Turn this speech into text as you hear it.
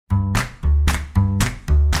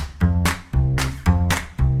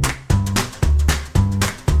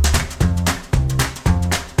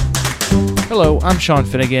Hello, I'm Sean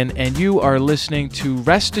Finnegan, and you are listening to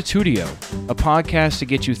Restitutio, a podcast to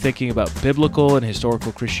get you thinking about biblical and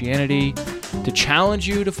historical Christianity, to challenge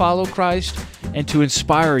you to follow Christ, and to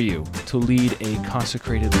inspire you to lead a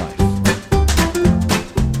consecrated life.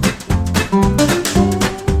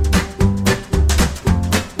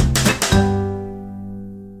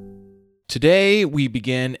 Today, we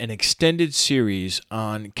begin an extended series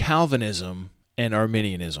on Calvinism and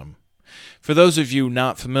Arminianism. For those of you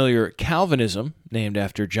not familiar, Calvinism, named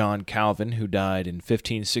after John Calvin, who died in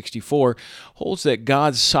 1564, holds that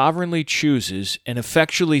God sovereignly chooses and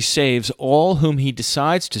effectually saves all whom he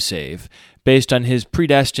decides to save based on his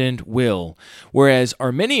predestined will, whereas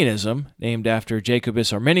Arminianism, named after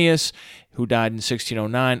Jacobus Arminius, who died in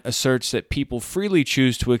 1609, asserts that people freely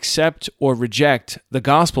choose to accept or reject the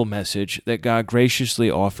gospel message that God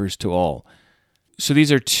graciously offers to all. So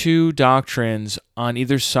these are two doctrines on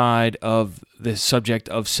either side of the subject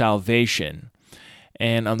of salvation.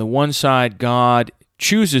 And on the one side, God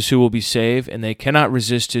chooses who will be saved, and they cannot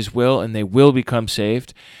resist his will, and they will become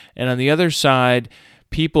saved. And on the other side,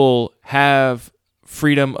 people have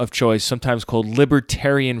freedom of choice, sometimes called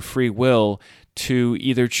libertarian free will, to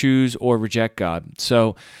either choose or reject God.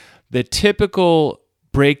 So the typical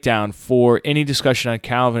breakdown for any discussion on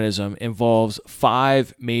Calvinism involves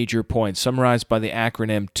 5 major points, summarized by the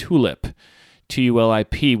acronym TULIP,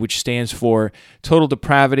 T-U-L-I-P, which stands for total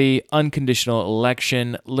depravity, unconditional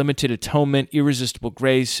election, limited atonement, irresistible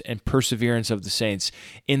grace, and perseverance of the saints.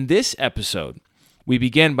 In this episode, we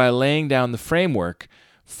begin by laying down the framework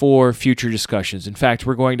for future discussions. In fact,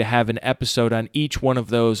 we're going to have an episode on each one of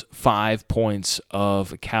those 5 points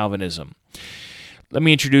of Calvinism. Let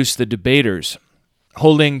me introduce the debaters.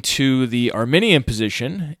 Holding to the Arminian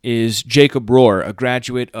position is Jacob Rohr, a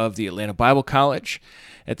graduate of the Atlanta Bible College.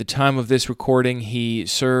 At the time of this recording, he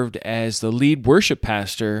served as the lead worship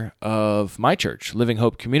pastor of my church, Living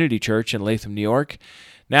Hope Community Church in Latham, New York.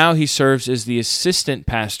 Now he serves as the assistant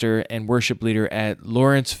pastor and worship leader at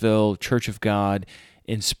Lawrenceville Church of God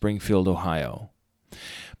in Springfield, Ohio.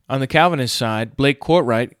 On the Calvinist side, Blake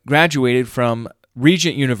Courtright graduated from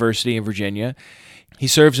Regent University in Virginia. He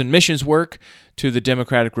serves in missions work to the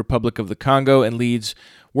Democratic Republic of the Congo and leads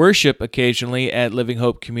worship occasionally at Living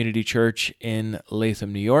Hope Community Church in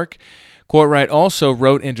Latham, New York. Courtright also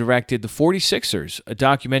wrote and directed The 46ers, a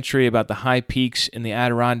documentary about the high peaks in the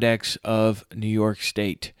Adirondacks of New York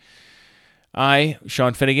State. I,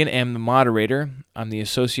 Sean Finnegan, am the moderator. I'm the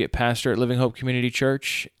associate pastor at Living Hope Community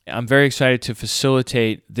Church. I'm very excited to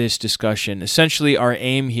facilitate this discussion. Essentially, our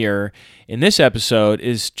aim here in this episode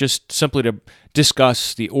is just simply to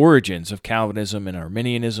discuss the origins of Calvinism and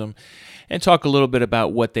Arminianism and talk a little bit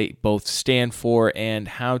about what they both stand for and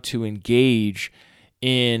how to engage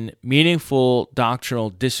in meaningful doctrinal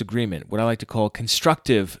disagreement, what I like to call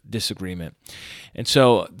constructive disagreement. And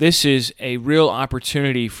so this is a real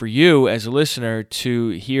opportunity for you as a listener to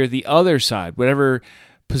hear the other side, whatever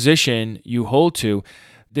position you hold to.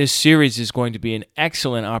 This series is going to be an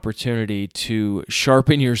excellent opportunity to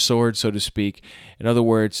sharpen your sword, so to speak. In other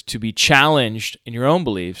words, to be challenged in your own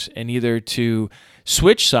beliefs and either to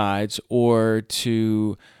switch sides or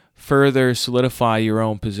to further solidify your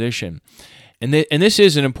own position. And this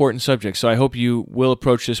is an important subject, so I hope you will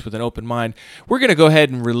approach this with an open mind. We're going to go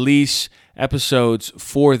ahead and release episodes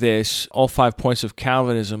for this, all 5 points of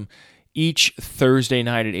Calvinism, each Thursday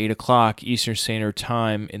night at 8 o'clock Eastern Standard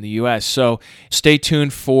Time in the U.S. So stay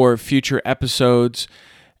tuned for future episodes.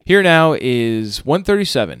 Here now is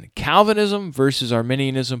 137, Calvinism versus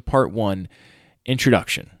Arminianism, Part 1,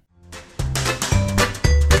 Introduction.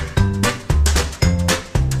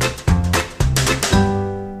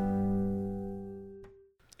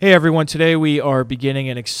 Hey everyone, today we are beginning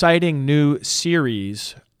an exciting new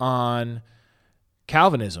series on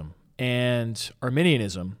Calvinism and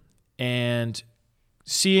Arminianism and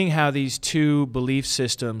seeing how these two belief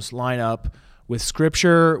systems line up with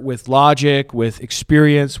Scripture, with logic, with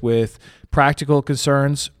experience, with practical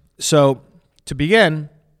concerns. So to begin,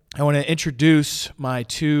 I want to introduce my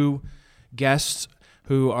two guests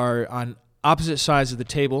who are on opposite sides of the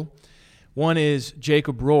table. One is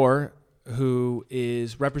Jacob Rohr, who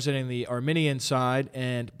is representing the Arminian side,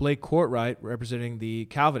 and Blake Courtright representing the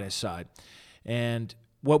Calvinist side. And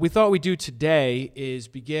what we thought we'd do today is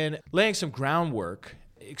begin laying some groundwork,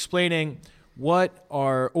 explaining what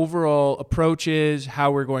our overall approach is,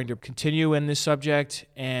 how we're going to continue in this subject,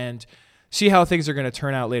 and see how things are going to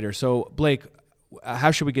turn out later. So, Blake,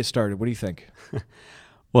 how should we get started? What do you think?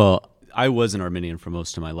 Well, I was an Arminian for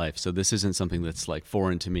most of my life, so this isn't something that's like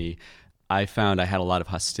foreign to me. I found I had a lot of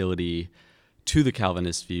hostility to the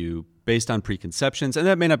Calvinist view based on preconceptions, and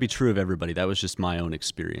that may not be true of everybody. That was just my own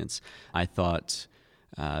experience. I thought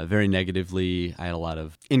very negatively. I had a lot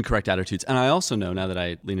of incorrect attitudes. And I also know, now that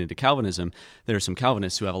I lean into Calvinism, there are some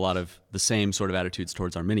Calvinists who have a lot of the same sort of attitudes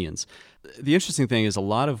towards Arminians. The interesting thing is a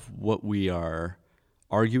lot of what we are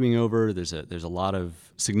arguing over, there's a lot of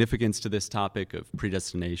significance to this topic of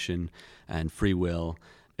predestination and free will.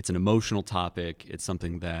 It's an emotional topic. It's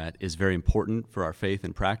something that is very important for our faith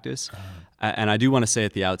and practice. And I do want to say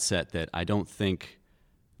at the outset that I don't think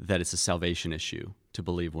that it's a salvation issue to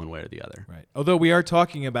believe one way or the other. Right. Although we are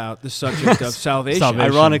talking about the subject of salvation.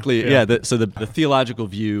 Ironically, so the theological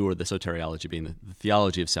view, or the soteriology being the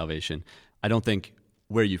theology of salvation, I don't think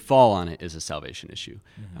where you fall on it is a salvation issue,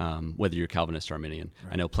 whether you're Calvinist or Arminian.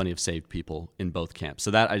 Right. I know plenty of saved people in both camps.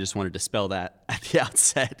 So that I just wanted to dispel that at the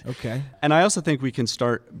outset. Okay. And I also think we can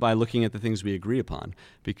start by looking at the things we agree upon,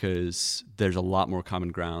 because there's a lot more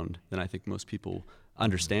common ground than I think most people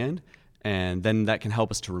understand. And then that can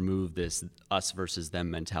help us to remove this us versus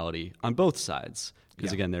them mentality on both sides.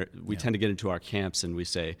 Because again, we tend to get into our camps and we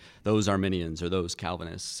say, those Arminians or those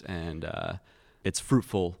Calvinists, and it's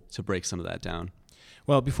fruitful to break some of that down.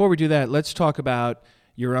 Well, before we do that, let's talk about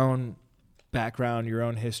your own background, your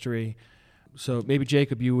own history. So maybe,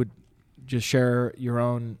 Jacob, you would just share your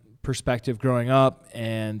own perspective growing up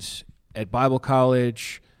and at Bible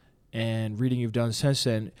college and reading you've done since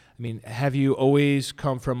then. I mean, have you always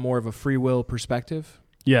come from more of a free will perspective?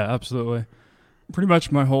 Yeah, absolutely. Pretty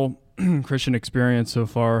much my whole Christian experience so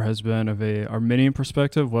far has been of a Arminian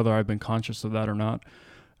perspective, whether I've been conscious of that or not.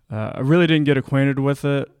 I really didn't get acquainted with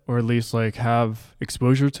it, or at least have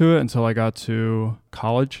exposure to it until I got to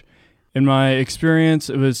college. In my experience,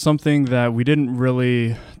 it was something that we didn't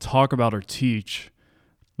really talk about or teach,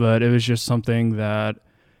 but it was just something that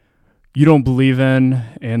you don't believe in,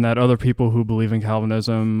 and that other people who believe in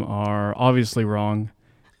Calvinism are obviously wrong.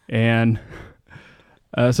 And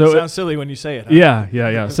so it sounds silly when you say it. Huh?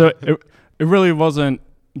 Yeah. So it really wasn't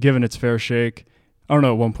given its fair shake. I don't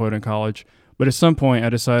know, at one point in college. But at some point, I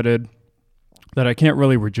decided that I can't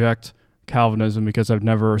really reject Calvinism because I've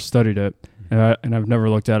never studied it, and I've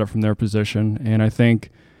never looked at it from their position. And I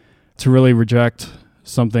think to really reject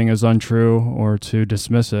something as untrue or to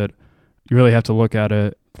dismiss it, you really have to look at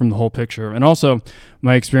it from the whole picture. And also,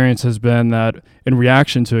 my experience has been that in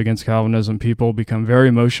reaction to against Calvinism, people become very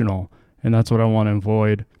emotional, and that's what I want to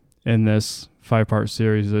avoid in this 5-part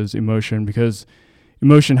series is emotion, because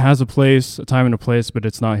emotion has a place, a time and a place, but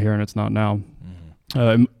it's not here and it's not now.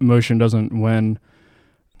 Emotion doesn't win.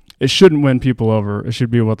 It shouldn't win people over. It should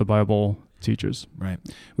be what the Bible teaches. Right.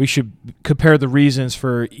 We should compare the reasons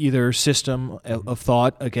for either system of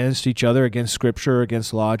thought against each other, against Scripture,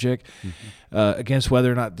 against logic, against whether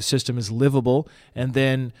or not the system is livable, and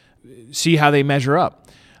then see how they measure up.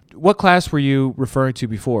 What class were you referring to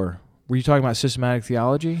before? Were you talking about systematic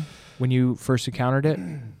theology when you first encountered it?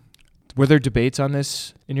 Were there debates on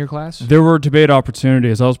this in your class? There were debate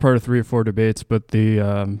opportunities. I was part of 3 or 4 debates, but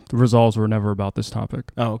the results were never about this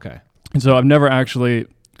topic. Oh, okay. And so I've never actually,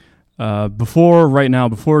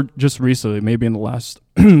 before just recently, maybe in the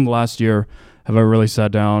last year, have I really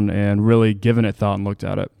sat down and really given it thought and looked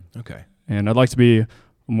at it. Okay. And I'd like to be a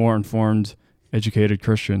more informed, educated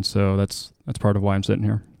Christian, so that's part of why I'm sitting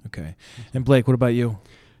here. Okay. And Blake, what about you?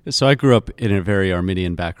 So I grew up in a very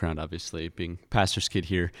Arminian background, obviously, being pastor's kid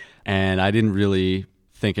here, and I didn't really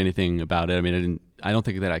think anything about it. I mean, I don't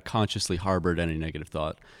think that I consciously harbored any negative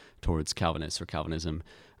thought towards Calvinists or Calvinism,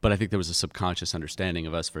 but I think there was a subconscious understanding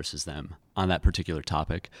of us versus them on that particular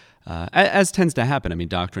topic, as tends to happen. I mean,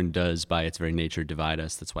 doctrine does, by its very nature, divide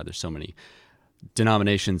us. That's why there's so many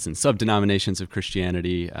denominations and sub-denominations of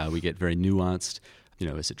Christianity. We get very nuanced.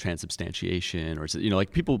 Is it transubstantiation, or is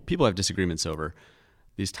it, people have disagreements over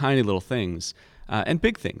these tiny little things, and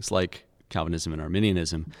big things like Calvinism and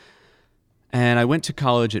Arminianism. And I went to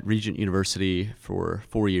college at Regent University for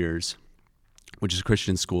 4 years, which is a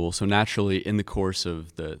Christian school. So naturally, in the course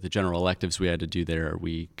of the general electives we had to do there,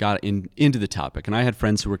 we got into the topic. And I had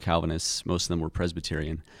friends who were Calvinists. Most of them were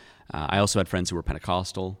Presbyterian. I also had friends who were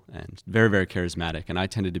Pentecostal and very, very charismatic. And I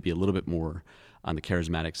tended to be a little bit more on the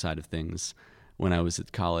charismatic side of things when I was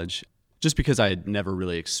at college, just because I had never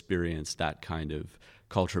really experienced that kind of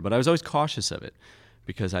culture. But I was always cautious of it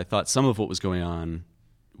because I thought some of what was going on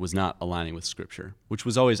was not aligning with Scripture, which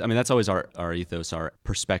was always, that's always our ethos, our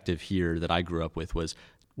perspective here that I grew up with was,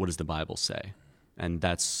 what does the Bible say? And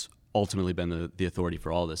that's ultimately been the authority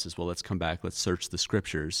for all this is, well, let's come back, let's search the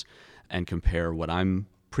Scriptures and compare what I'm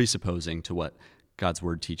presupposing to what God's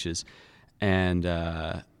Word teaches. And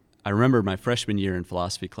I remember my freshman year in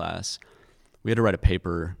philosophy class, we had to write a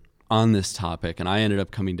paper on this topic, and I ended up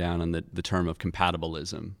coming down on the term of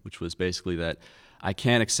compatibilism, which was basically that I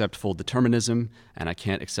can't accept full determinism and I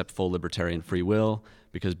can't accept full libertarian free will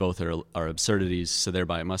because both are absurdities, so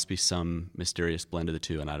thereby it must be some mysterious blend of the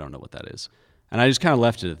two, and I don't know what that is. And I just kind of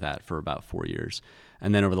left it at that for about 4 years.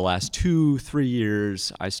 And then over the last 2-3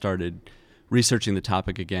 years, I started researching the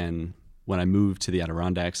topic again. When I moved to the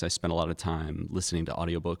Adirondacks, I spent a lot of time listening to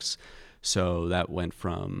audiobooks. So that went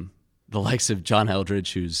from the likes of John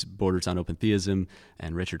Eldredge, whose borders on open theism,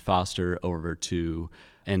 and Richard Foster, over to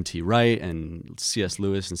N.T. Wright and C.S.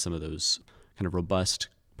 Lewis and some of those kind of robust,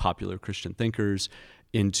 popular Christian thinkers,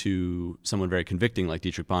 into someone very convicting like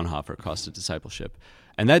Dietrich Bonhoeffer, Cost of Discipleship.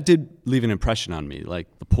 And that did leave an impression on me.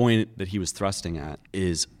 Like, the point that he was thrusting at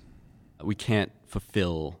is we can't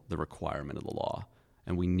fulfill the requirement of the law.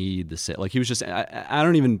 And we need the like he was just. I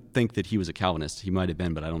don't even think that he was a Calvinist. He might have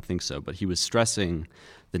been, but I don't think so. But he was stressing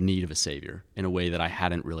the need of a savior in a way that I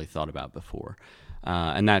hadn't really thought about before,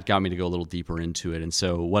 and that got me to go a little deeper into it. And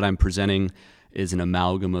so what I'm presenting is an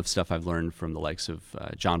amalgam of stuff I've learned from the likes of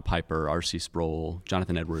John Piper, R.C. Sproul,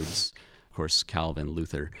 Jonathan Edwards, of course Calvin,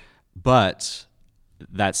 Luther. But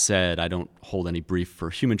that said, I don't hold any brief for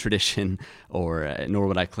human tradition, or nor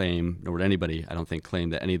would I claim, nor would anybody, I don't think, claim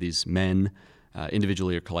that any of these men,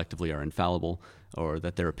 individually or collectively, are infallible, or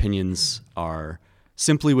that their opinions are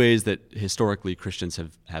simply ways that historically Christians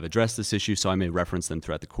have addressed this issue, so I may reference them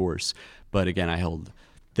throughout the course. But again, I hold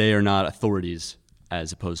they are not authorities,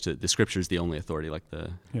 as opposed to the Scripture is the only authority, like the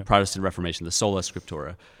Protestant Reformation, the sola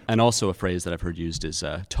scriptura. And also a phrase that I've heard used is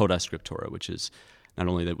tota scriptura, which is not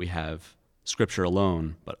only that we have Scripture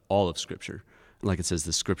alone, but all of Scripture. Like it says,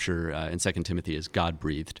 the Scripture in 2 Timothy is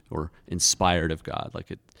God-breathed or inspired of God.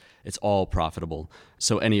 Like it's all profitable.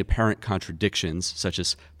 So any apparent contradictions, such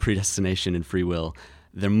as predestination and free will,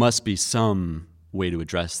 there must be some way to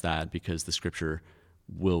address that, because the Scripture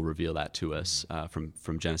will reveal that to us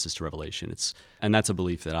from Genesis to Revelation. And that's a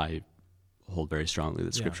belief that I hold very strongly,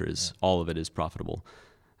 that Scripture is, all of it is profitable.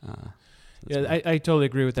 I totally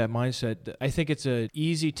agree with that mindset. I think it's an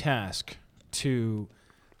easy task to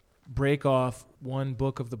break off one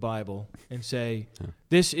book of the Bible and say,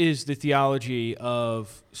 this is the theology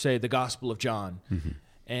of, say, the Gospel of John,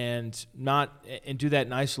 and do that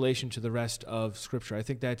in isolation to the rest of Scripture. I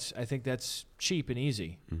think that's cheap and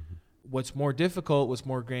easy. What's more difficult, what's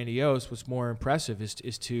more grandiose, what's more impressive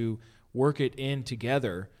is to work it in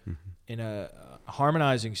together in a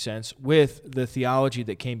harmonizing sense with the theology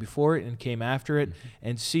that came before it and came after it,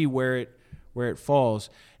 and see where it falls.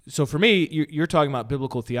 So for me, you're talking about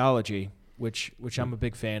biblical theology, which I'm a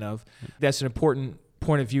big fan of. That's an important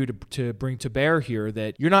point of view to bring to bear here,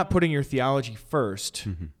 that you're not putting your theology first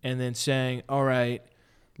and then saying, all right,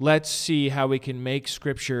 let's see how we can make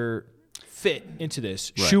Scripture fit into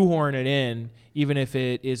this, shoehorn it in, even if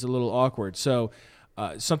it is a little awkward. So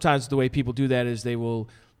sometimes the way people do that is they will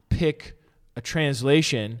pick a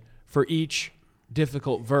translation for each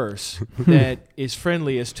difficult verse that is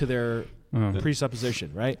friendliest to their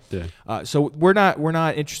presupposition, right? So we're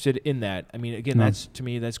not interested in that. I mean, again, that's, to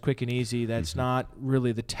me, that's quick and easy. That's not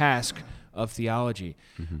really the task of theology.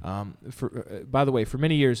 By the way, for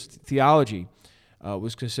many years, theology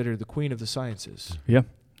was considered the queen of the sciences. Yeah.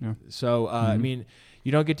 So I mean,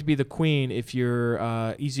 you don't get to be the queen if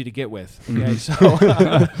you're easy to get with. Okay,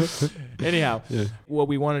 so anyhow, what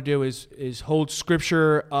we want to do is hold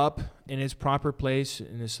Scripture up in its proper place,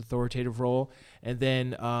 in its authoritative role, and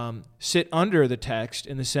then sit under the text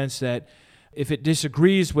in the sense that if it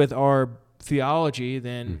disagrees with our theology,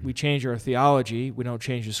 then we change our theology. We don't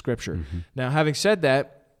change the Scripture. Now, having said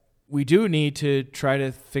that, we do need to try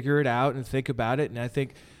to figure it out and think about it. And I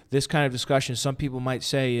think this kind of discussion, some people might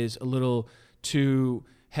say, is a little too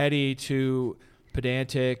heady, too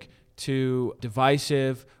pedantic, too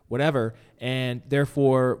divisive, whatever. And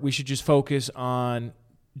therefore, we should just focus on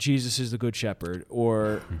Jesus is the Good Shepherd,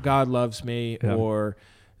 or God loves me, or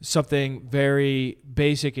something very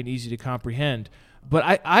basic and easy to comprehend. But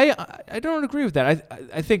I don't agree with that.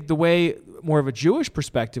 I think the way more of a Jewish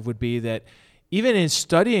perspective would be that even in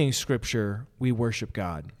studying Scripture, we worship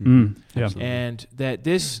God. And that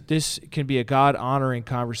this can be a God-honoring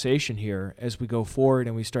conversation here as we go forward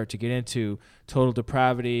and we start to get into total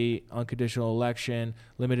depravity, unconditional election,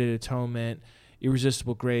 limited atonement,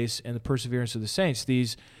 irresistible grace, and the perseverance of the saints.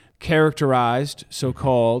 These characterized,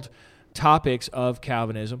 so-called topics of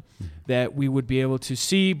Calvinism, that we would be able to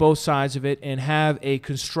see both sides of it and have a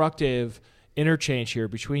constructive interchange here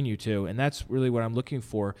between you two. And that's really what I'm looking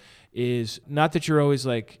for, is not that you're always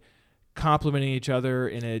like complimenting each other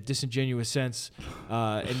in a disingenuous sense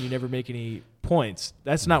and you never make any points.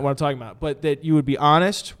 That's not what I'm talking about. But that you would be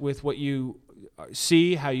honest with what you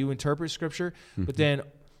see how you interpret Scripture, but then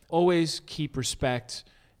always keep respect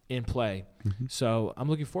in play. So I'm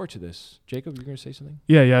looking forward to this. Jacob, you're going to say something?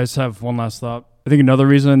 Yeah, I just have one last thought. I think another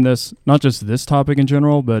reason not just this topic in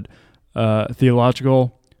general, but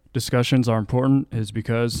theological discussions are important is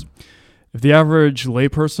because if the average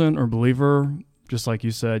layperson or believer, just like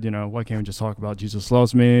you said, why can't we just talk about Jesus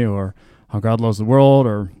loves me or how God loves the world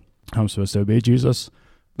or how I'm supposed to obey Jesus?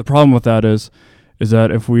 The problem with that is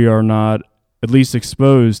that if we are not at least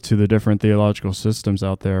exposed to the different theological systems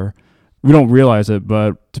out there, we don't realize it,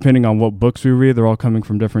 but depending on what books we read, they're all coming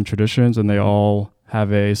from different traditions and they all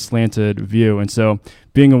have a slanted view. And so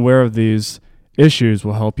being aware of these issues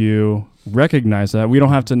will help you recognize that. We don't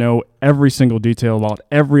have to know every single detail about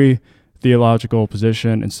every theological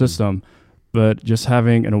position and system, but just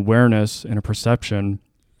having an awareness and a perception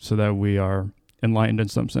so that we are enlightened in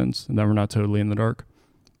some sense and that we're not totally in the dark.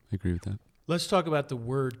 I agree with that. Let's talk about the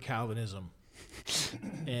word Calvinism.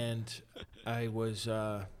 And I was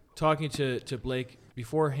talking to Blake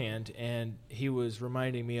beforehand, and he was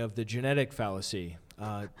reminding me of the genetic fallacy.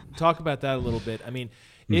 Talk about that a little bit. I mean,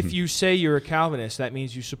 if you say you're a Calvinist, that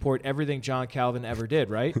means you support everything John Calvin ever did,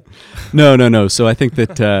 right? No. So I think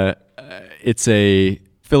that it's a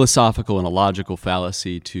philosophical and a logical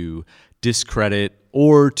fallacy to discredit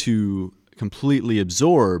or to completely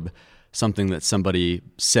absorb something that somebody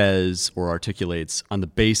says or articulates on the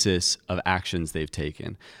basis of actions they've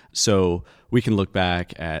taken. So we can look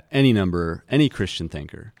back at any Christian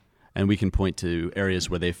thinker, and we can point to areas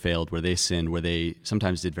where they failed, where they sinned, where they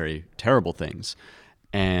sometimes did very terrible things.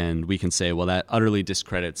 And we can say, well, that utterly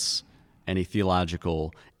discredits any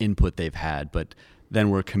theological input they've had. But then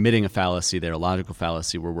we're committing a fallacy there, a logical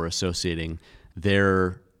fallacy, where we're associating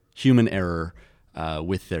their human error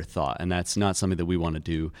with their thought. And that's not something that we want to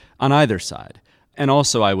do on either side. And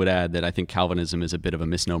also, I would add that I think Calvinism is a bit of a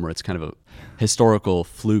misnomer. It's kind of a historical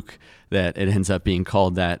fluke that it ends up being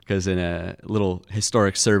called that, because in a little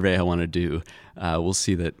historic survey I want to do, we'll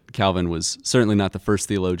see that Calvin was certainly not the first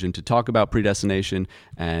theologian to talk about predestination,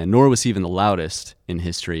 and nor was he even the loudest in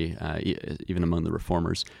history, even among the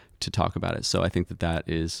reformers, to talk about it. So I think that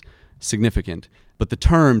is significant. But the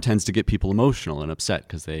term tends to get people emotional and upset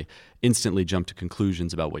because they instantly jump to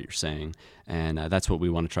conclusions about what you're saying. And that's what we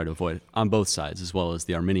want to try to avoid on both sides, as well as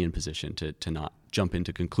the Arminian position, to not jump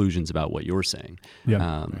into conclusions about what you're saying.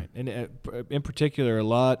 Yeah. Right. And in particular, a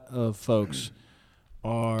lot of folks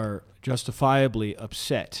are justifiably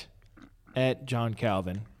upset at John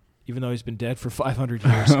Calvin, even though he's been dead for 500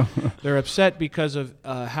 years. They're upset because of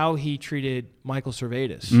how he treated Michael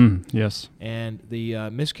Servetus. Yes. And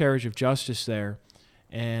the miscarriage of justice there,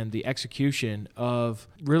 and the execution of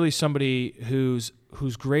really somebody whose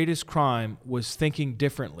greatest crime was thinking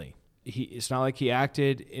differently. It's not like he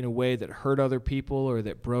acted in a way that hurt other people or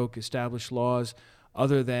that broke established laws,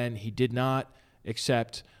 other than he did not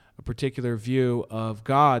accept a particular view of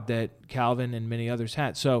God that Calvin and many others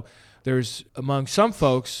had. So there's, among some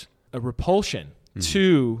folks, a repulsion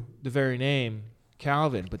to the very name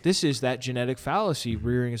Calvin. But this is that genetic fallacy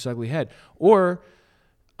rearing its ugly head. Or,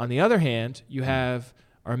 on the other hand, you have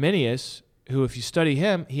Arminius, who, if you study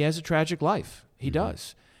him, he has a tragic life. He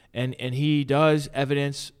does. And he does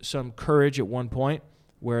evidence some courage at one point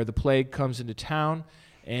where the plague comes into town,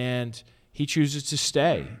 and he chooses to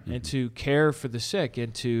stay and to care for the sick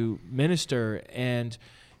and to minister, and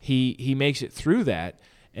he makes it through that.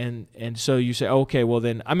 And so you say, okay, well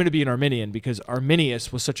then I'm going to be an Arminian because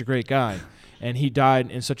Arminius was such a great guy and he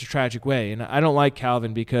died in such a tragic way. And I don't like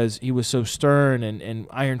Calvin because he was so stern and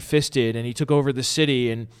iron-fisted, and he took over the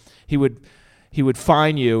city, and he would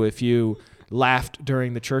fine you if you laughed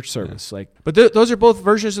during the church service. But those are both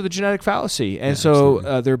versions of the genetic fallacy, and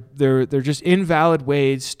so they're just invalid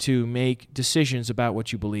ways to make decisions about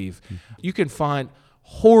what you believe. You can find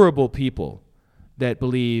horrible people that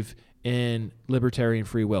believe in libertarian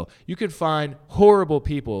free will. You can find horrible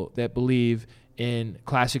people that believe in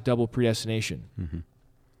classic double predestination.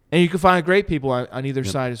 And you can find great people on either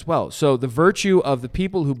side as well. So the virtue of the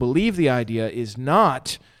people who believe the idea is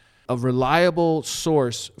not a reliable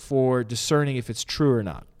source for discerning if it's true or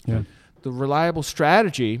not. Yeah. The reliable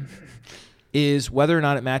strategy is whether or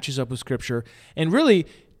not it matches up with Scripture. And really,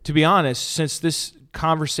 to be honest, since this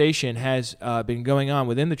conversation has been going on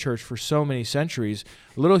within the church for so many centuries,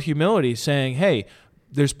 a little humility, saying, hey,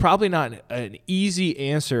 there's probably not an easy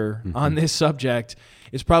answer on this subject.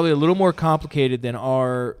 It's probably a little more complicated than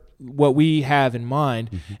what we have in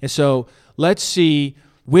mind. And so let's see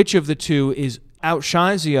which of the two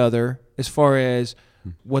outshines the other as far as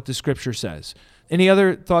what the Scripture says. Any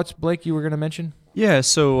other thoughts, Blake, you were going to mention? Yeah,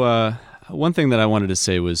 so One thing that I wanted to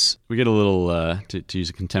say was we get a little, to use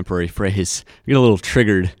a contemporary phrase, we get a little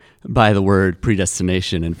triggered by the word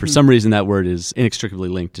predestination. And for some reason, that word is inextricably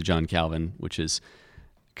linked to John Calvin, which is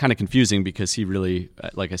kind of confusing because he really,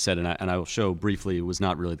 like I said, and I will show briefly, was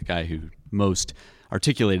not really the guy who most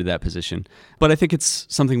articulated that position. But I think it's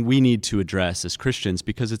something we need to address as Christians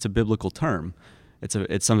because it's a biblical term.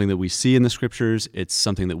 It's something that we see in the scriptures. It's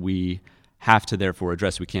something that we have to therefore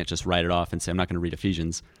address. We can't just write it off and say, I'm not going to read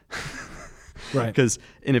Ephesians. Right. Because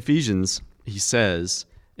in Ephesians, he says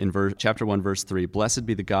in chapter 1, verse 3, "Blessed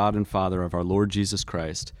be the God and Father of our Lord Jesus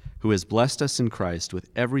Christ, who has blessed us in Christ with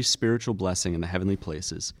every spiritual blessing in the heavenly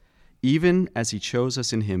places, even as he chose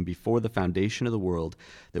us in him before the foundation of the world,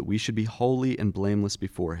 that we should be holy and blameless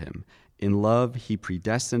before him. In love, he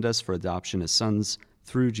predestined us for adoption as sons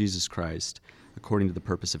through Jesus Christ, according to the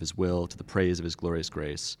purpose of his will, to the praise of his glorious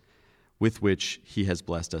grace, with which he has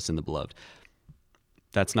blessed us in the beloved."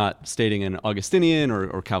 That's not stating an Augustinian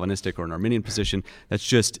or Calvinistic or an Arminian position. That's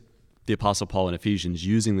just the Apostle Paul in Ephesians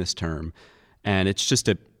using this term. And it's just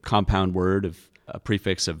a compound word of a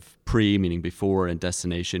prefix of pre, meaning before, and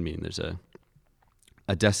destination, meaning there's a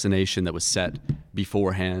destination that was set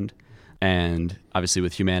beforehand. And obviously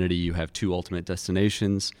with humanity, you have two ultimate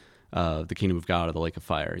destinations, the kingdom of God or the lake of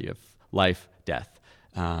fire. You have life, death.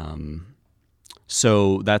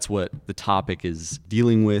 So that's what the topic is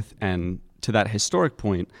dealing with. And to that historic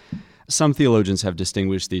point, some theologians have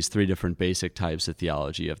distinguished these three different basic types of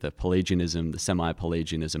theology of the Pelagianism, the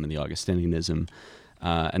semi-Pelagianism, and the Augustinianism.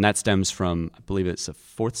 And that stems from, I believe it's a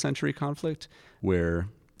 4th century conflict where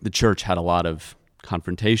the church had a lot of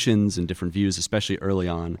confrontations and different views, especially early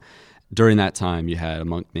on. During that time, you had a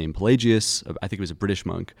monk named Pelagius, I think he was a British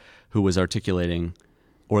monk, who was articulating,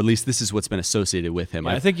 or at least this is what's been associated with him.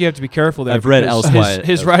 Yeah, I think you have to be careful there. I've read elsewhere.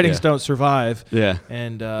 His writings don't survive. Yeah.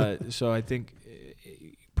 And so I think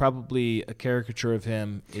probably a caricature of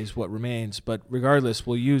him is what remains. But regardless,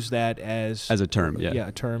 we'll use that as a term, Yeah,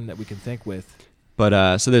 a term that we can think with.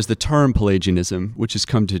 But so there's the term Pelagianism, which has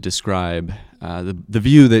come to describe the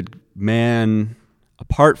view that man,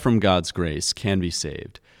 apart from God's grace, can be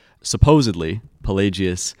saved. Supposedly,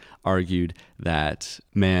 Pelagius argued that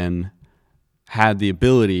man had the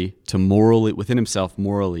ability to morally, within himself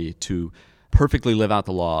morally, to perfectly live out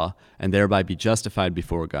the law and thereby be justified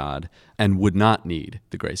before God and would not need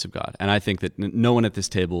the grace of God. And I think that no one at this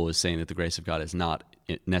table is saying that the grace of God is not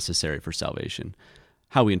necessary for salvation.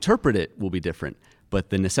 How we interpret it will be different,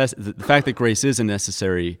 but the fact that grace is a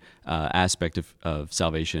necessary aspect of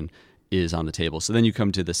salvation is on the table. So then you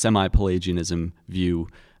come to the semi-Pelagianism view,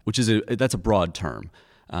 which is that's a broad term.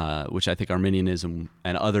 Which I think Arminianism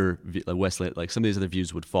and other Wesley, like some of these other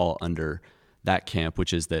views, would fall under that camp,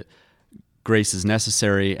 which is that grace is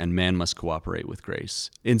necessary and man must cooperate with grace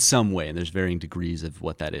in some way. And there's varying degrees of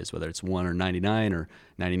what that is, whether it's 1 or 99 or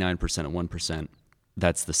 99% and 1%.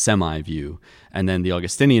 That's the semi-view. And then the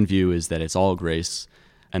Augustinian view is that it's all grace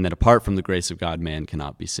and that apart from the grace of God, man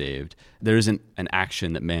cannot be saved. There isn't an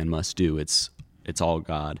action that man must do. It's all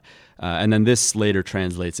God. And then this later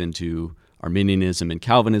translates into Arminianism and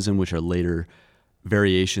Calvinism, which are later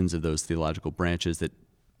variations of those theological branches that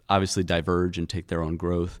obviously diverge and take their own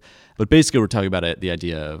growth. But basically, we're talking about the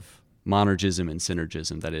idea of monergism and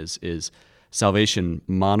synergism. That is salvation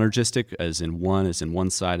monergistic, as in one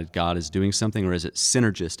side God is doing something, or is it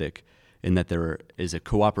synergistic in that there is a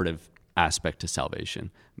cooperative aspect to salvation,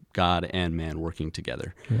 God and man working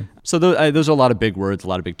together? Yeah. So those are a lot of big words, a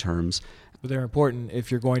lot of big terms. But they're important if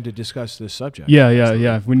you're going to discuss this subject.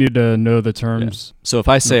 Yeah. We need to know the terms. Yeah. So if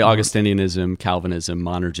I say Augustinianism, Calvinism,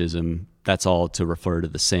 monergism, that's all to refer to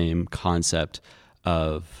the same concept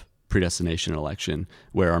of predestination and election,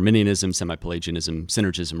 where Arminianism, semi-Pelagianism,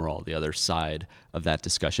 synergism are all the other side of that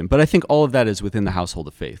discussion. But I think all of that is within the household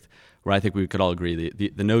of faith, where I think we could all agree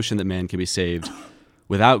the notion that man can be saved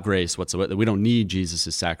without grace whatsoever, that we don't need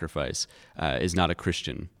Jesus' sacrifice, is not a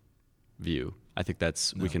Christian view. I think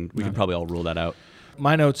we can probably all rule that out.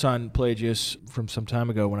 My notes on Pelagius from some time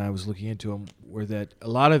ago when I was looking into him were that a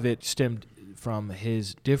lot of it stemmed from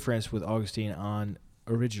his difference with Augustine on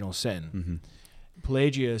original sin. Mm-hmm.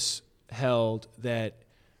 Pelagius held that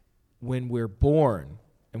when we're born,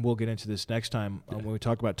 and we'll get into this next time when we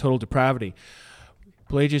talk about total depravity,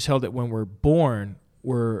 Pelagius held that when we're born,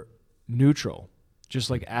 we're neutral, just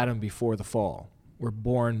like Adam before the fall. We're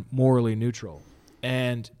born morally neutral.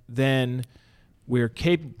 And then we're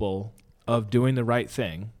capable of doing the right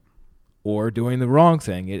thing or doing the wrong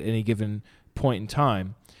thing at any given point in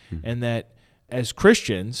time, and that as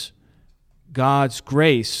Christians, God's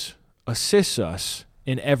grace assists us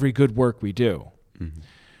in every good work we do. Mm-hmm.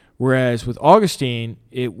 Whereas with Augustine,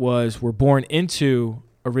 it was we're born into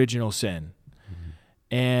original sin.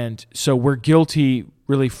 And so we're guilty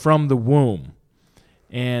really from the womb,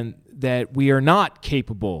 and that we are not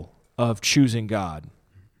capable of choosing God.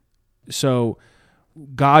 So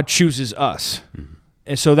God chooses us.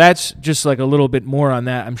 And so that's just like a little bit more on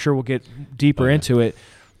that. I'm sure we'll get deeper into it,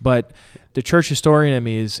 but the church historian in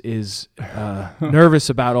me is nervous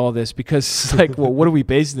about all this, because it's like, well, what are we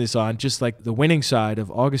basing this on? Just like the winning side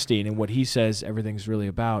of Augustine and what he says everything's really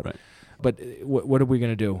about. Right. But what are we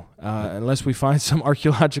going to do? Unless we find some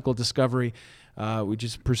archaeological discovery, we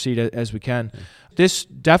just proceed as we can. This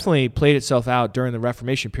definitely played itself out during the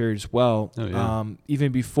Reformation period as well. Oh, yeah.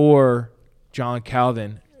 Even before John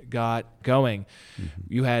Calvin got going,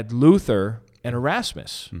 you had Luther and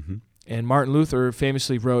Erasmus. And Martin Luther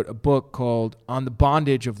famously wrote a book called On the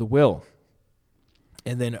Bondage of the Will.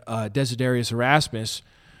 And then Desiderius Erasmus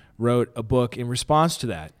wrote a book in response to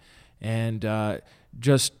that. And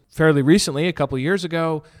just fairly recently, a couple of years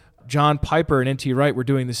ago, John Piper and N.T. Wright were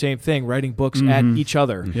doing the same thing, writing books at each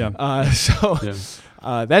other.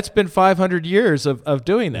 That's been 500 years of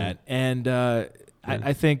doing that. And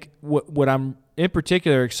I think what I'm in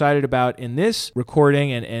particular excited about in this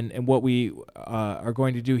recording and what we are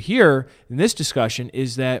going to do here in this discussion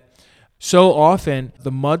is that so often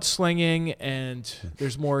the mudslinging and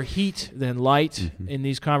there's more heat than light in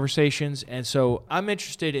these conversations. And so I'm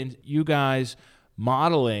interested in you guys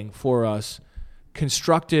modeling for us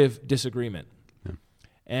constructive disagreement.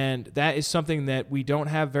 And that is something that we don't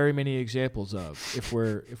have very many examples of, if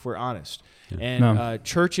we're honest. And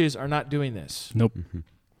churches are not doing this. Nope.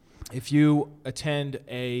 If you attend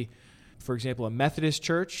for example, a Methodist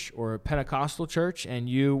church or a Pentecostal church, and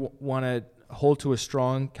you want to hold to a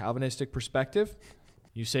strong Calvinistic perspective,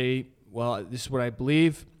 you say, well, this is what I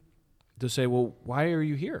believe. They'll say, well, why are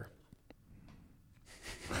you here?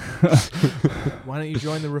 Why don't you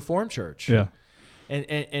join the Reformed church? Yeah.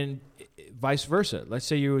 And vice versa. Let's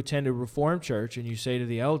say you attend a Reformed church and you say to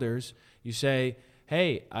the elders, you say,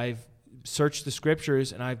 hey, I've searched the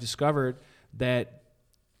scriptures and I've discovered that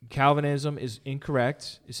Calvinism is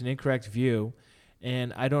incorrect. It's an incorrect view,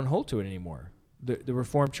 and I don't hold to it anymore. The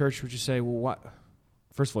Reformed church would just say, well, what?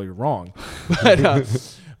 First of all, you're wrong. But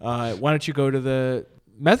why don't you go to the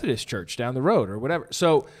Methodist church down the road or whatever?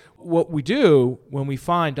 So what we do when we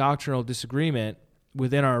find doctrinal disagreement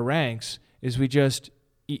within our ranks is we just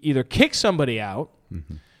either kick somebody out,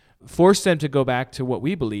 force them to go back to what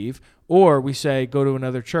we believe, or we say, go to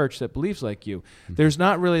another church that believes like you. There's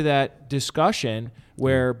not really that discussion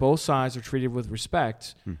where both sides are treated with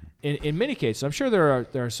respect. In many cases, I'm sure there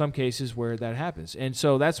are some cases where that happens. And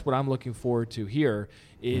so that's what I'm looking forward to here,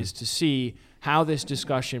 is to see how this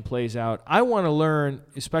discussion plays out. I want to learn,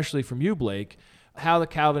 especially from you, Blake, how the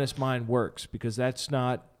Calvinist mind works, because that's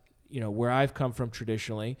not where I've come from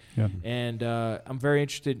traditionally. Yeah. And I'm very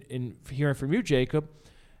interested in hearing from you, Jacob,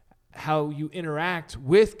 how you interact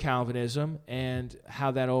with Calvinism and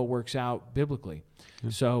how that all works out biblically.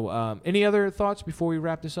 Yeah. So any other thoughts before we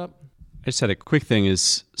wrap this up? I just had a quick thing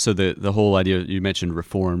is, so the whole idea, you mentioned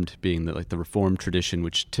Reformed being the Reformed tradition,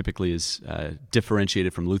 which typically is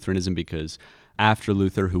differentiated from Lutheranism, because after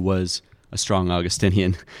Luther, who was a strong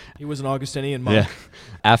Augustinian. He was an Augustinian monk. Yeah.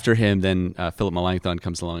 After him, then Philip Melanchthon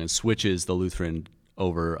comes along and switches the Lutheran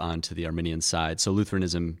over onto the Arminian side. So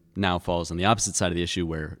Lutheranism now falls on the opposite side of the issue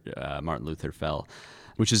where Martin Luther fell,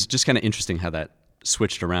 which is just kind of interesting how that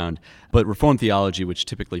switched around. But Reformed theology, which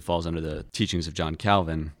typically falls under the teachings of John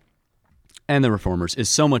Calvin and the Reformers, is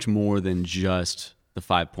so much more than just the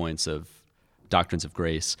 5 points of doctrines of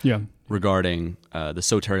grace regarding the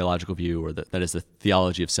soteriological view, or that is the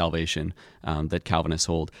theology of salvation that Calvinists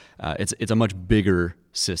hold. It's a much bigger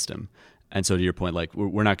system. And so to your point, like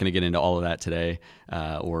we're not going to get into all of that today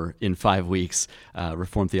or in 5 weeks.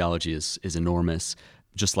 Reformed theology is enormous,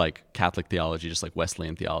 just like Catholic theology, just like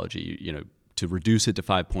Wesleyan theology. To reduce it to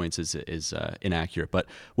 5 points is inaccurate. But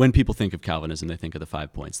when people think of Calvinism, they think of the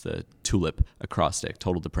 5 points: the tulip, acrostic,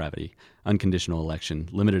 total depravity, unconditional election,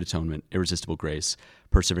 limited atonement, irresistible grace,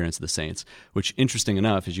 perseverance of the saints, which, interesting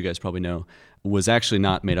enough, as you guys probably know, was actually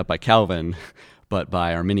not made up by Calvin, but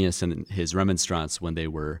by Arminius and his remonstrants when they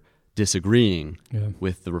were disagreeing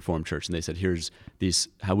with the Reformed Church. And they said, here's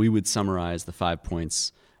how we would summarize the 5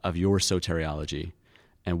 points of your soteriology,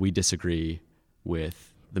 and we disagree with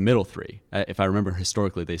the middle three. If I remember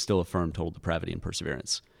historically, they still affirm total depravity and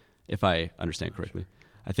perseverance, if I understand correctly.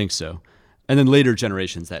 I think so. And then later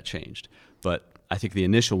generations, that changed. But I think the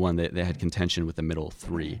initial one, they had contention with the middle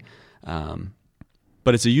three.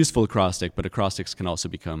 But it's a useful acrostic, but acrostics can also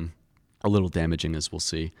become a little damaging, as we'll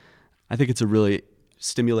see. I think it's a really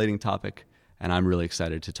stimulating topic, and I'm really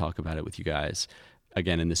excited to talk about it with you guys.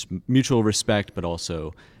 again, in this mutual respect, but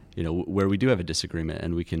also, where we do have a disagreement,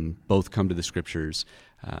 and we can both come to the Scriptures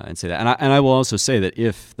and say that. And I will also say that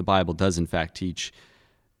if the Bible does in fact teach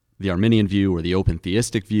the Arminian view or the open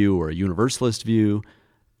theistic view or a universalist view,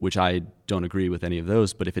 which I don't agree with any of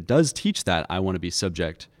those, but if it does teach that, I want to be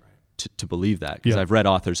subject to believe that, because I've read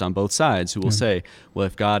authors on both sides who will say, well,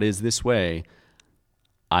 if God is this way,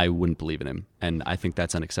 I wouldn't believe in him. And I think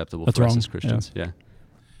that's unacceptable for us as Christians. Yeah.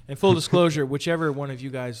 And full disclosure, whichever one of you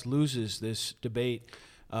guys loses this debate,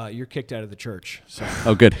 you're kicked out of the church. So,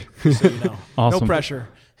 oh, good. So you know. Awesome. No pressure.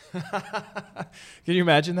 Can you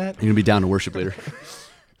imagine that? You're going to be down to worship leader.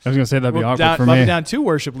 I was going to say that'd be awkward for I'll me. be down 2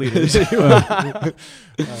 worship leaders.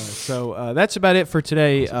 So that's about it for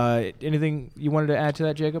today. Anything you wanted to add to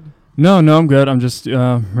that, Jacob? No, I'm good. I'm just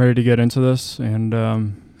ready to get into this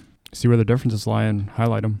and see where the differences lie and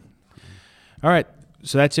highlight them. All right.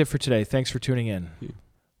 So that's it for today. Thanks for tuning in.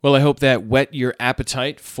 Well, I hope that whet your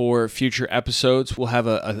appetite for future episodes. We'll have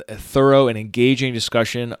a thorough and engaging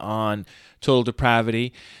discussion on total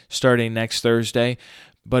depravity starting next Thursday.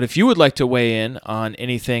 But if you would like to weigh in on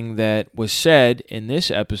anything that was said in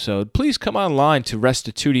this episode, please come online to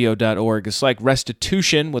restitutio.org. It's like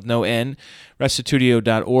restitution with no N,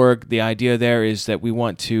 restitutio.org. The idea there is that we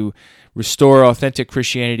want to restore authentic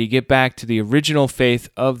Christianity, get back to the original faith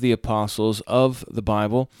of the apostles of the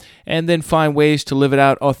Bible, and then find ways to live it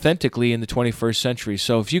out authentically in the 21st century.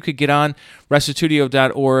 So if you could get on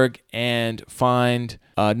restitutio.org and find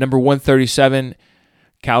number 137,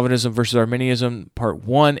 Calvinism versus Arminianism, Part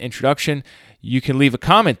 1, Introduction, you can leave a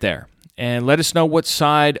comment there and let us know what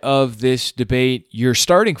side of this debate you're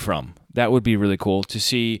starting from. That would be really cool to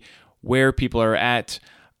see where people are at.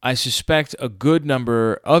 I suspect a good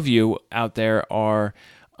number of you out there are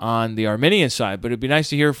on the Arminian side, but it'd be nice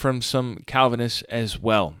to hear from some Calvinists as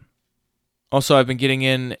well. Also, I've been getting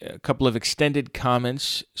in a couple of extended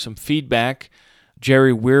comments, some feedback.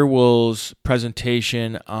 Jerry Weirwool's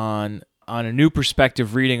presentation on a new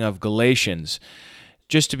perspective reading of Galatians.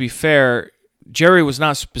 Just to be fair, Jerry was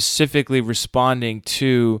not specifically responding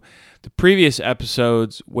to the previous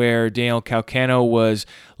episodes where Daniel Calcano was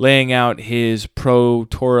laying out his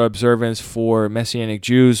pro-Torah observance for Messianic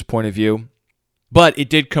Jews point of view, but it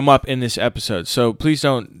did come up in this episode. So please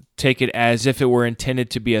don't take it as if it were intended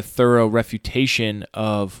to be a thorough refutation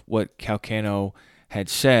of what Calcano had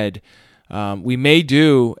said. We may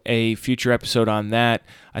do a future episode on that.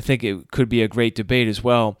 I think it could be a great debate as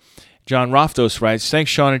well. John Roftos writes, thanks,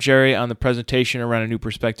 Sean and Jerry, on the presentation around a new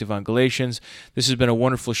perspective on Galatians. This has been a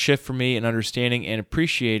wonderful shift for me in understanding and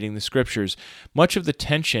appreciating the Scriptures. Much of the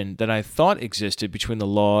tension that I thought existed between the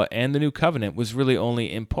law and the New Covenant was really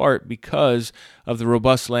only in part because of the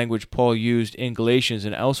robust language Paul used in Galatians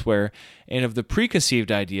and elsewhere, and of the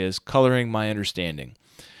preconceived ideas coloring my understanding.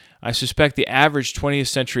 I suspect the average 20th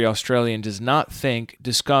century Australian does not think,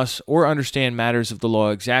 discuss, or understand matters of the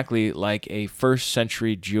law exactly like a first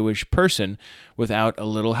century Jewish person without a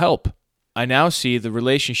little help. I now see the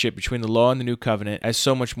relationship between the law and the New Covenant as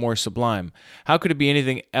so much more sublime. How could it be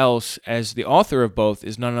anything else, as the author of both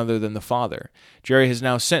is none other than the Father? Jerry has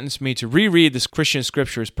now sentenced me to reread the Christian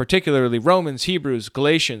Scriptures, particularly Romans, Hebrews,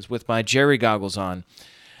 Galatians, with my Jerry goggles on.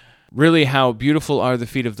 Really, how beautiful are the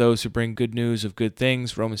feet of those who bring good news of good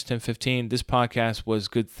things. Romans 10:15. This podcast was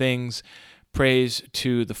good things. Praise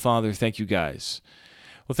to the Father. Thank you, guys.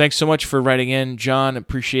 Well, thanks so much for writing in, John.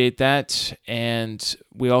 Appreciate that. And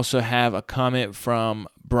we also have a comment from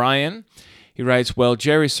Brian. He writes, well,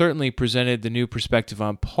 Jerry certainly presented the new perspective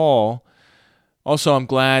on Paul. Also, I'm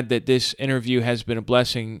glad that this interview has been a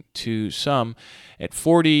blessing to some. At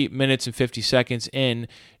 40 minutes and 50 seconds in,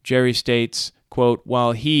 Jerry states, quote,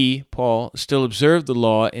 while he, Paul, still observed the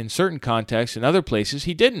law in certain contexts, in other places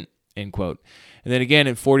he didn't, end quote. And then again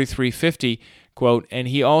in 43:50, quote, and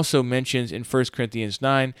he also mentions in 1 Corinthians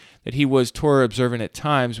 9 that he was Torah observant at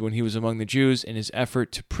times when he was among the Jews in his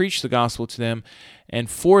effort to preach the gospel to them and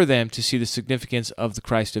for them to see the significance of the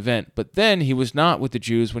Christ event. But then he was not with the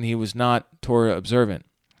Jews when he was not Torah observant.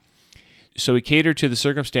 So he catered to the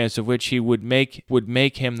circumstance of which he would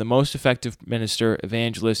make him the most effective minister,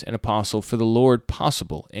 evangelist, and apostle for the Lord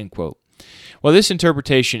possible, end quote. Well, this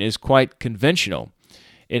interpretation is quite conventional.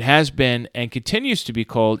 It has been and continues to be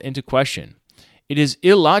called into question. It is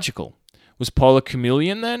illogical. Was Paul a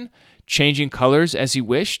chameleon then, changing colors as he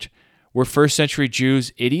wished? Were first century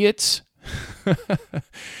Jews idiots?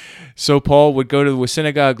 So Paul would go to a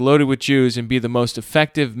synagogue loaded with Jews and be the most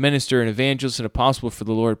effective minister and evangelist and apostle for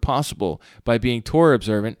the Lord possible by being Torah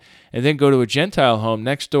observant, and then go to a Gentile home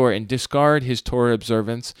next door and discard his Torah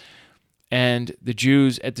observance, and the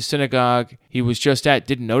Jews at the synagogue he was just at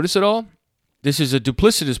didn't notice at all? This is a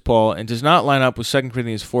duplicitous Paul and does not line up with 2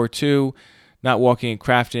 Corinthians 4:2, not walking in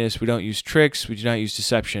craftiness. We don't use tricks. We do not use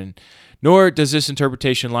deception. Nor does this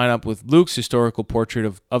interpretation line up with Luke's historical portrait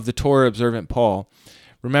of the Torah-observant Paul.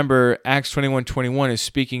 Remember, Acts 21:21 is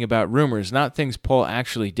speaking about rumors, not things Paul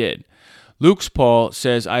actually did. Luke's Paul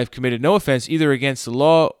says, I have committed no offense either against the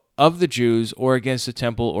law of the Jews or against the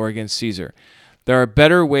temple or against Caesar. There are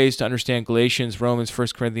better ways to understand Galatians, Romans, 1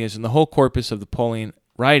 Corinthians, and the whole corpus of the Pauline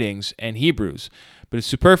writings and Hebrews, but it's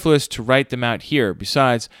superfluous to write them out here.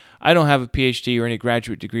 Besides, I don't have a PhD or any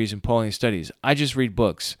graduate degrees in Pauline studies. I just read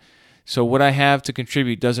books. So what I have to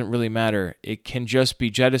contribute doesn't really matter. It can just be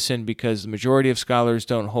jettisoned because the majority of scholars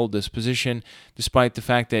don't hold this position, despite the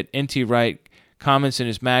fact that N.T. Wright comments in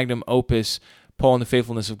his magnum opus, Paul and the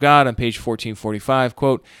Faithfulness of God, on page 1445,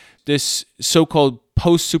 quote, this so-called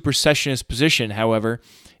post-supersessionist position, however,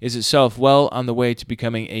 is itself well on the way to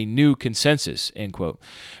becoming a new consensus, end quote.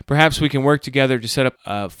 Perhaps we can work together to set up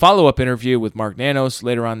a follow-up interview with Mark Nanos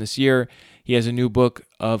later on this year. He has a new book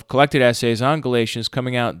of collected essays on Galatians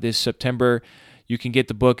coming out this September. You can get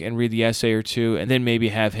the book and read the essay or two, and then maybe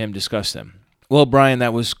have him discuss them. Well, Brian,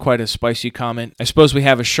 that was quite a spicy comment. I suppose we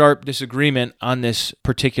have a sharp disagreement on this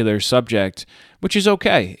particular subject, which is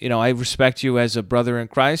okay. I respect you as a brother in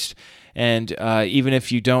Christ, and even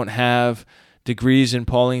if you don't have degrees in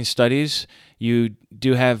Pauline studies, you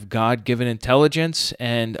do have God-given intelligence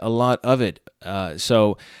and a lot of it.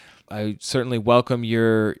 So I certainly welcome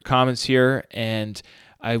your comments here, and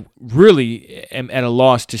I really am at a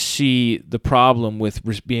loss to see the problem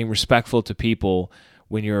with being respectful to people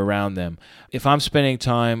when you're around them. If I'm spending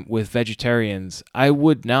time with vegetarians, I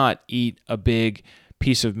would not eat a big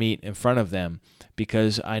piece of meat in front of them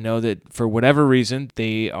because I know that for whatever reason,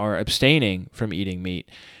 they are abstaining from eating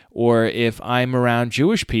meat. Or if I'm around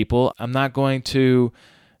Jewish people, I'm not going to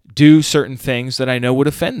do certain things that I know would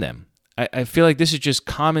offend them. I feel like this is just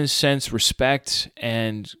common sense respect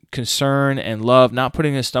and concern and love, not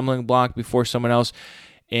putting a stumbling block before someone else.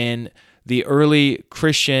 In the early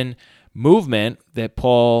Christian movement that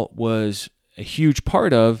Paul was a huge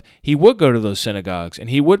part of, he would go to those synagogues and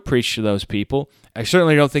he would preach to those people. I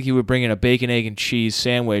certainly don't think he would bring in a bacon, egg, and cheese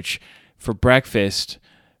sandwich for breakfast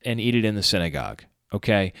and eat it in the synagogue.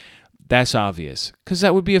 Okay? That's obvious, because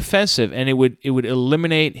that would be offensive, and it would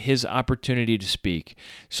eliminate his opportunity to speak.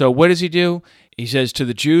 So what does he do? He says, to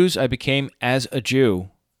the Jews I became as a Jew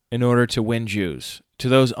in order to win Jews. To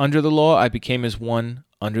those under the law I became as one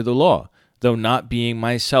under the law, though not being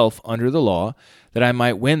myself under the law, that I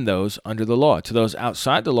might win those under the law. To those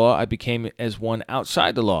outside the law I became as one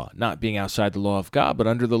outside the law, not being outside the law of God, but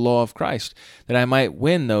under the law of Christ, that I might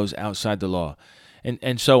win those outside the law.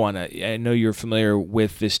 And so on. I know you're familiar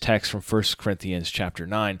with this text from 1 Corinthians chapter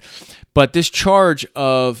 9. But this charge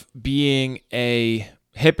of being a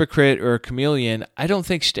hypocrite or a chameleon, I don't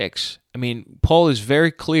think sticks. I mean, Paul is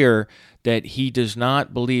very clear that he does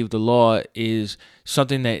not believe the law is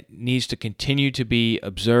something that needs to continue to be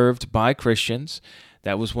observed by Christians.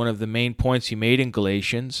 That was one of the main points he made in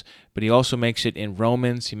Galatians, but he also makes it in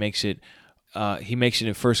Romans. He makes it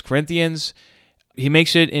in 1 Corinthians. He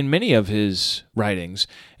makes it in many of his writings.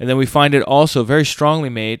 And then we find it also very strongly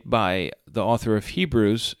made by the author of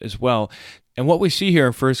Hebrews as well. And what we see here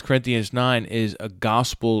in 1 Corinthians 9 is a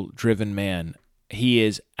gospel-driven man. He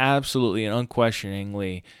is absolutely and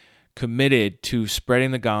unquestioningly committed to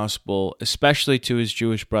spreading the gospel, especially to his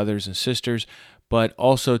Jewish brothers and sisters, but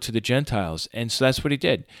also to the Gentiles. And so that's what he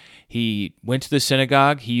did. He went to the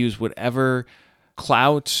synagogue. He used whatever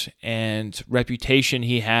clout and reputation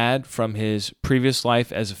he had from his previous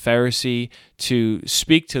life as a Pharisee to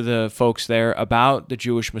speak to the folks there about the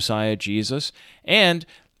Jewish Messiah, Jesus. And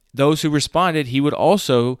those who responded, he would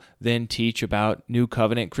also then teach about New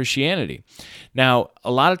Covenant Christianity. Now,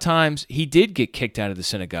 a lot of times he did get kicked out of the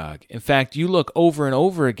synagogue. In fact, you look over and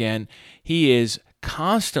over again, he is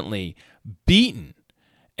constantly beaten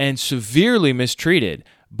and severely mistreated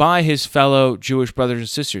by his fellow Jewish brothers and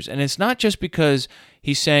sisters. And it's not just because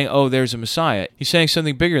he's saying, oh, there's a Messiah. He's saying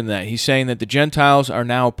something bigger than that. He's saying that the Gentiles are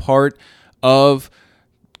now part of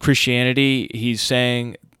Christianity. He's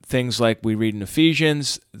saying things like we read in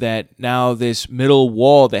Ephesians, that now this middle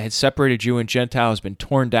wall that had separated Jew and Gentile has been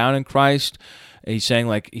torn down in Christ. He's saying,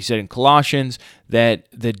 like he said in Colossians, that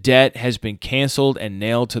the debt has been canceled and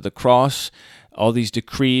nailed to the cross. All these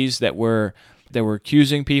decrees that were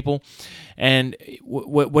accusing people. And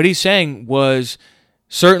what he's saying was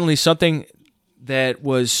certainly something that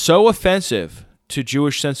was so offensive to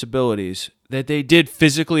Jewish sensibilities that they did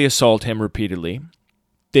physically assault him repeatedly.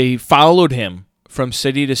 They followed him from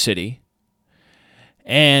city to city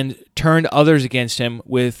and turned others against him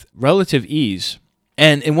with relative ease.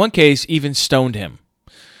 and in one case even stoned him.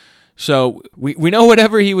 So we know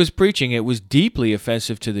whatever he was preaching, it was deeply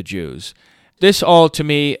offensive to the Jews. This all, to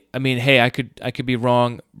me, I mean, hey, I could be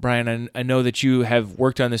wrong, Brian. I know that you have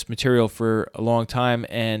worked on this material for a long time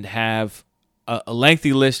and have a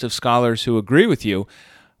lengthy list of scholars who agree with you,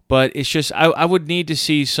 but it's just I would need to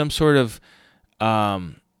see some sort of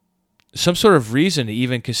reason to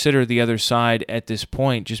even consider the other side at this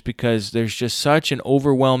point, just because there's just such an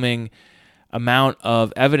overwhelming amount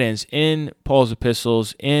of evidence in Paul's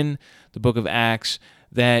epistles, in the book of Acts,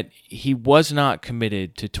 that he was not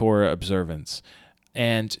committed to Torah observance.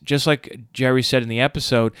 And just like Jerry said in the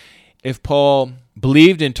episode, if Paul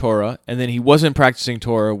believed in Torah and then he wasn't practicing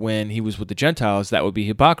Torah when he was with the Gentiles, that would be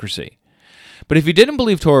hypocrisy. But if you didn't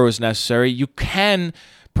believe Torah was necessary, you can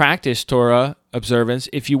practice Torah observance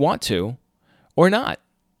if you want to or not.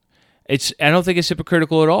 I don't think it's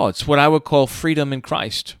hypocritical at all. It's what I would call freedom in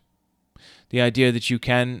Christ, the idea that you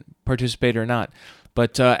can participate or not.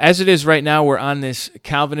 But as it is right now, we're on this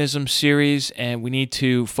Calvinism series, and we need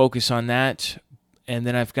to focus on that. And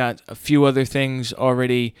then I've got a few other things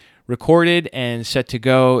already recorded and set to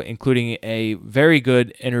go, including a very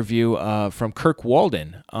good interview from Kirk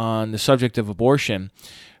Walden on the subject of abortion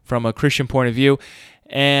from a Christian point of view,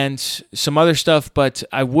 and some other stuff. But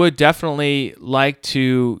I would definitely like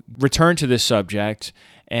to return to this subject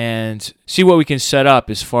and see what we can set up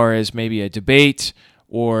as far as maybe a debate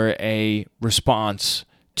or a response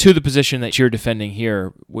to the position that you're defending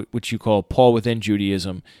here, which you call Paul within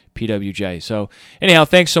Judaism, PWJ. So anyhow,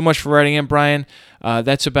 thanks so much for writing in, Brian.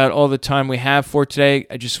 That's about all the time we have for today.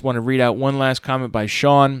 I just want to read out one last comment by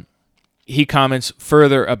Sean. He comments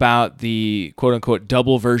further about the quote-unquote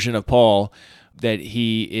double version of Paul, that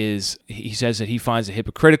he says that he finds it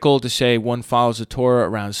hypocritical to say one follows the Torah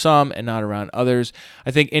around some and not around others. I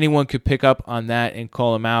think anyone could pick up on that and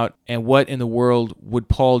call him out. And what in the world would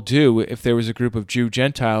Paul do if there was a group of Jew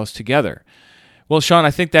Gentiles together? Well, Sean, I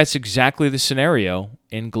think that's exactly the scenario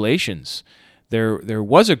in Galatians. There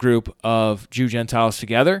was a group of Jew Gentiles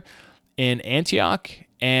together in Antioch,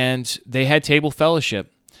 and they had table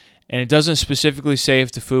fellowship. And it doesn't specifically say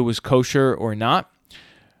if the food was kosher or not,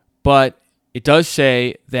 but it does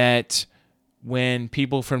say that when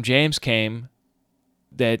people from James came,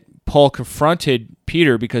 that Paul confronted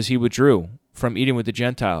Peter because he withdrew from eating with the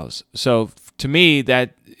Gentiles. So to me,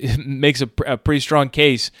 that makes a pretty strong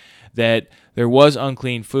case that there was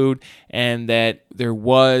unclean food and that there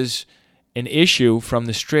was an issue from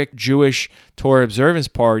the strict Jewish Torah observance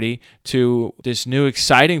party to this new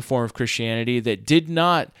exciting form of Christianity that did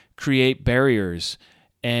not create barriers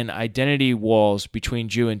and identity walls between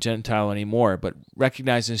Jew and Gentile anymore, but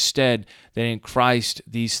recognize instead that in Christ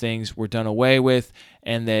these things were done away with,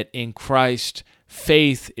 and that in Christ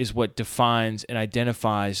faith is what defines and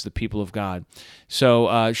identifies the people of God.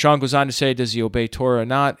 So Sean goes on to say, does he obey Torah or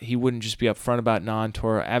not? He wouldn't just be upfront about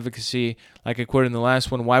non-Torah advocacy. Like I quoted in the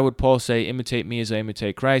last one, why would Paul say, imitate me as I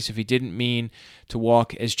imitate Christ, if he didn't mean to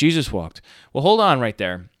walk as Jesus walked? Well, hold on right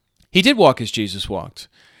there. He did walk as Jesus walked.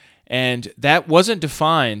 And that wasn't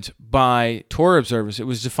defined by Torah observance. It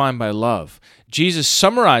was defined by love. Jesus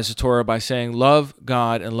summarized the Torah by saying, love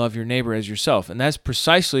God and love your neighbor as yourself. And that's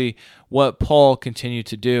precisely what Paul continued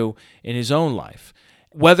to do in his own life.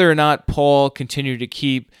 Whether or not Paul continued to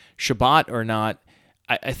keep Shabbat or not,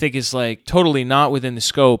 I think is like totally not within the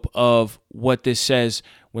scope of what this says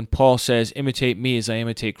when Paul says, imitate me as I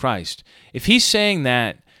imitate Christ. If he's saying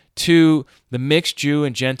that to the mixed Jew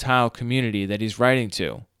and Gentile community that he's writing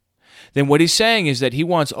to, then what he's saying is that he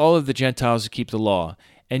wants all of the Gentiles to keep the law.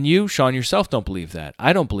 And you, Sean, yourself don't believe that.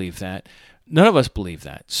 I don't believe that. None of us believe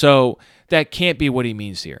that. So that can't be what he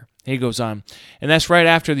means here. He goes on, and that's right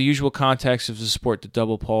after the usual context of the support to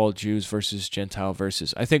double Paul, Jews versus Gentile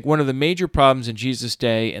verses. I think one of the major problems in Jesus'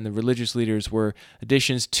 day and the religious leaders were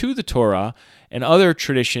additions to the Torah and other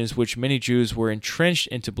traditions which many Jews were entrenched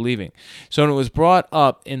into believing. So when it was brought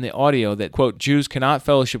up in the audio that, quote, Jews cannot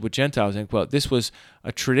fellowship with Gentiles, end quote, this was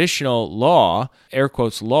a traditional law, air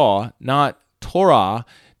quotes law, not Torah,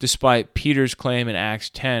 despite Peter's claim in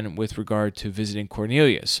Acts 10 with regard to visiting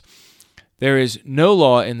Cornelius. There is no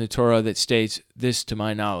law in the Torah that states this to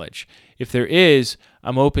my knowledge. If there is,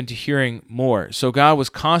 I'm open to hearing more. So God was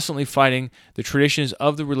constantly fighting the traditions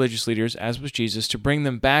of the religious leaders, as was Jesus, to bring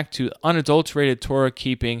them back to unadulterated Torah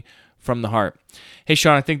keeping from the heart. Hey,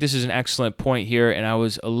 Sean, I think this is an excellent point here, and I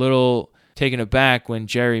was a little taken aback when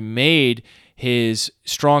Jerry made his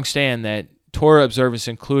strong stand that Torah observance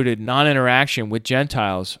included non-interaction with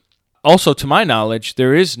Gentiles. Also, to my knowledge,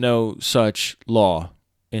 there is no such law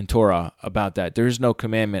in Torah about that. There is no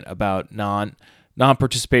commandment about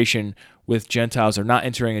non-participation with Gentiles, or not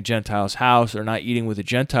entering a Gentile's house, or not eating with a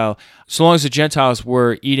Gentile. So long as the Gentiles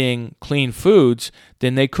were eating clean foods,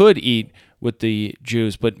 then they could eat with the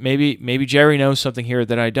Jews. But maybe Jerry knows something here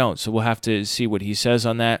that I don't, so we'll have to see what he says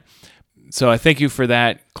on that. So I thank you for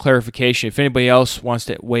that clarification. If anybody else wants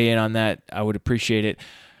to weigh in on that, I would appreciate it.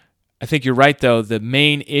 I think you're right, though. The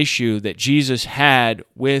main issue that Jesus had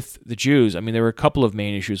with the Jews, I mean, there were a couple of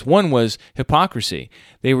main issues. One was hypocrisy.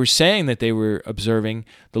 They were saying that they were observing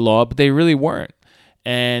the law, but they really weren't.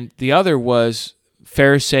 And the other was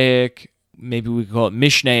Pharisaic, maybe we could call it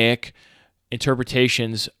Mishnaic,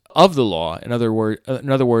 interpretations of the law. In other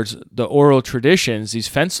words, the oral traditions, these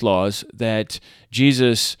fence laws that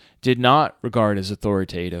Jesus did not regard as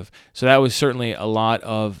authoritative. So that was certainly a lot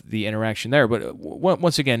of the interaction there. But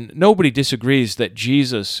once again, nobody disagrees that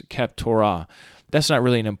Jesus kept Torah. That's not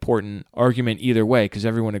really an important argument either way, because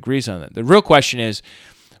everyone agrees on that. The real question is,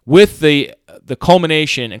 with the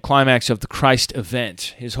culmination and climax of the Christ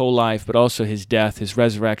event, his whole life, but also his death, his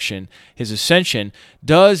resurrection, his ascension,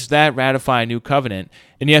 does that ratify a new covenant?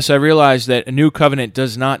 And yes, I realize that a new covenant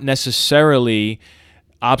does not necessarily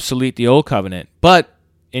obsolete the old covenant, but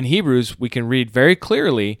in Hebrews, we can read very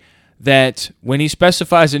clearly that when he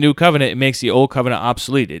specifies a new covenant, it makes the old covenant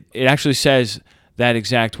obsolete. It actually says that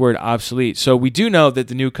exact word, obsolete. So we do know that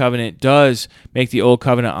the new covenant does make the old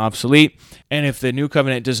covenant obsolete. And if the new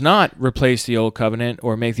covenant does not replace the old covenant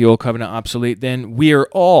or make the old covenant obsolete, then we are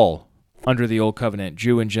all under the old covenant,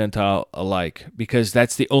 Jew and Gentile alike, because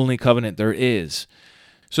that's the only covenant there is.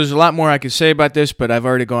 So there's a lot more I could say about this, but I've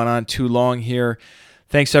already gone on too long here.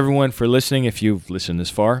 Thanks, everyone, for listening, if you've listened this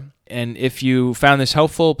far. And if you found this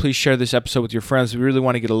helpful, please share this episode with your friends. We really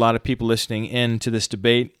want to get a lot of people listening in to this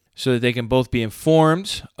debate so that they can both be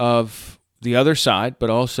informed of the other side, but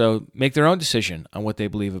also make their own decision on what they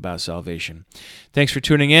believe about salvation. Thanks for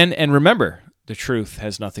tuning in, and remember, the truth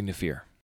has nothing to fear.